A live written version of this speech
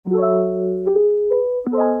We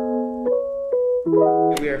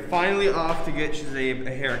are finally off to get Shazib a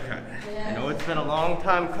haircut. I know it's been a long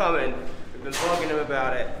time coming. We've been bugging him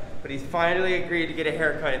about it, but he's finally agreed to get a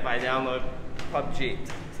haircut if I download PUBG.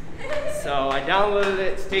 So I downloaded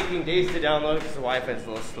it. It's taking days to download because the Wi-Fi is a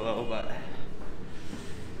little slow, but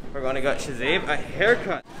we're going to get Shazib a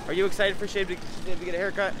haircut. Are you excited for Shazib to get a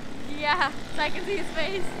haircut? Yeah, so I can see his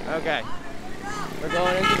face. Okay. We're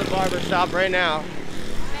going into the barber shop right now.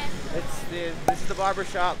 This is the barber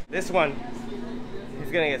shop. This one, he's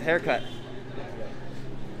gonna get his haircut.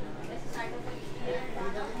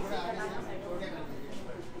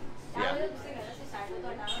 Yeah.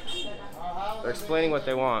 They're explaining what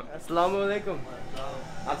they want. Assalamu alaikum.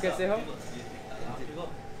 Aap kaise ho?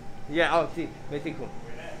 Yeah, oh, ठीक, मैं ठीक हूँ.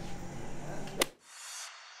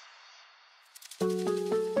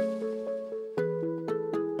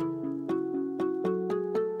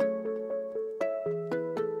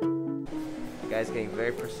 Guy's getting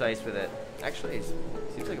very precise with it. Actually, he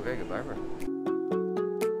seems like a very good barber.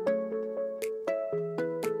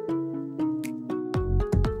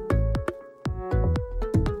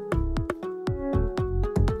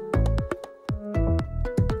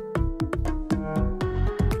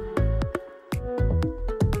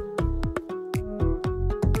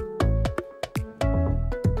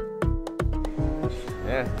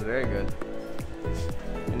 Yeah, very good.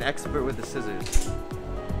 An expert with the scissors.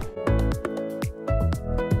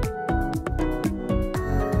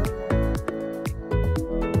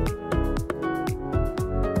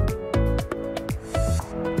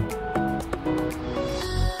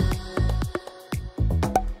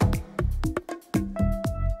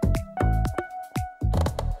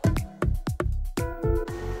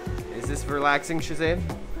 Is this relaxing, Shazib?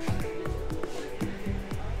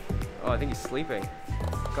 Oh, I think he's sleeping.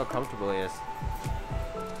 Look how comfortable he is.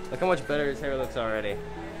 Look how much better his hair looks already.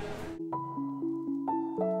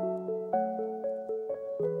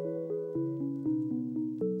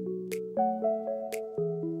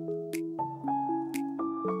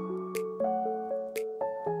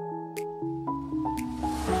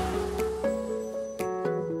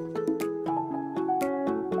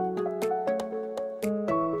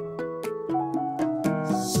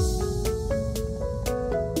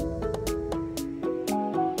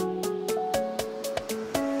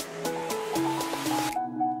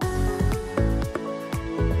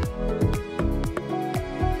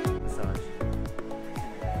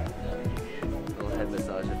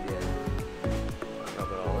 Massage at the end.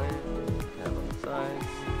 Rub it all in. Have on the sides.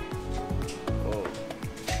 Oh.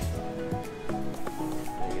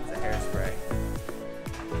 I think it's a hairspray.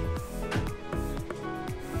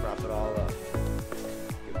 Prop it all up.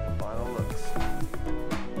 Give it the final looks.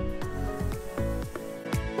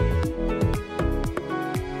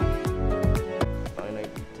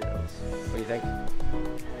 Finite details. What do you think?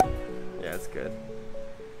 Yeah, it's good.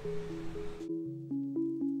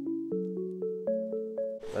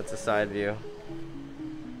 That's a side view.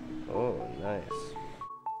 Oh, nice.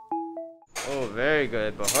 Oh, very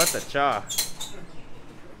good. Bahut acha.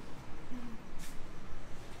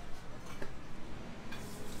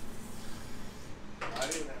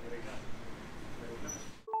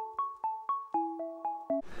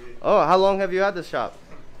 Oh, how long have you had this shop?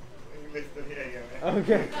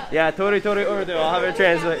 Okay. Yeah, Tori Urdu. I'll have it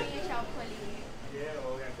translate.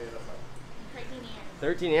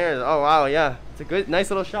 13 years. Oh wow, yeah. It's a good, nice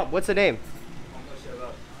little shop. What's the name?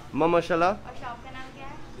 Mama Shala.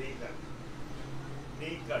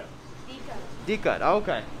 D-cut. Oh,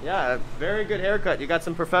 okay. Yeah, very good haircut. You got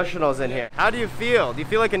some professionals in here. How do you feel? Do you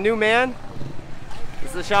feel like a new man? This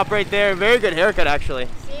is the shop right there. Very good haircut, actually.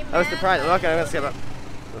 I was surprised. Okay, I'm gonna skip up.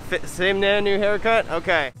 Same new haircut.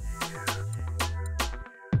 Okay.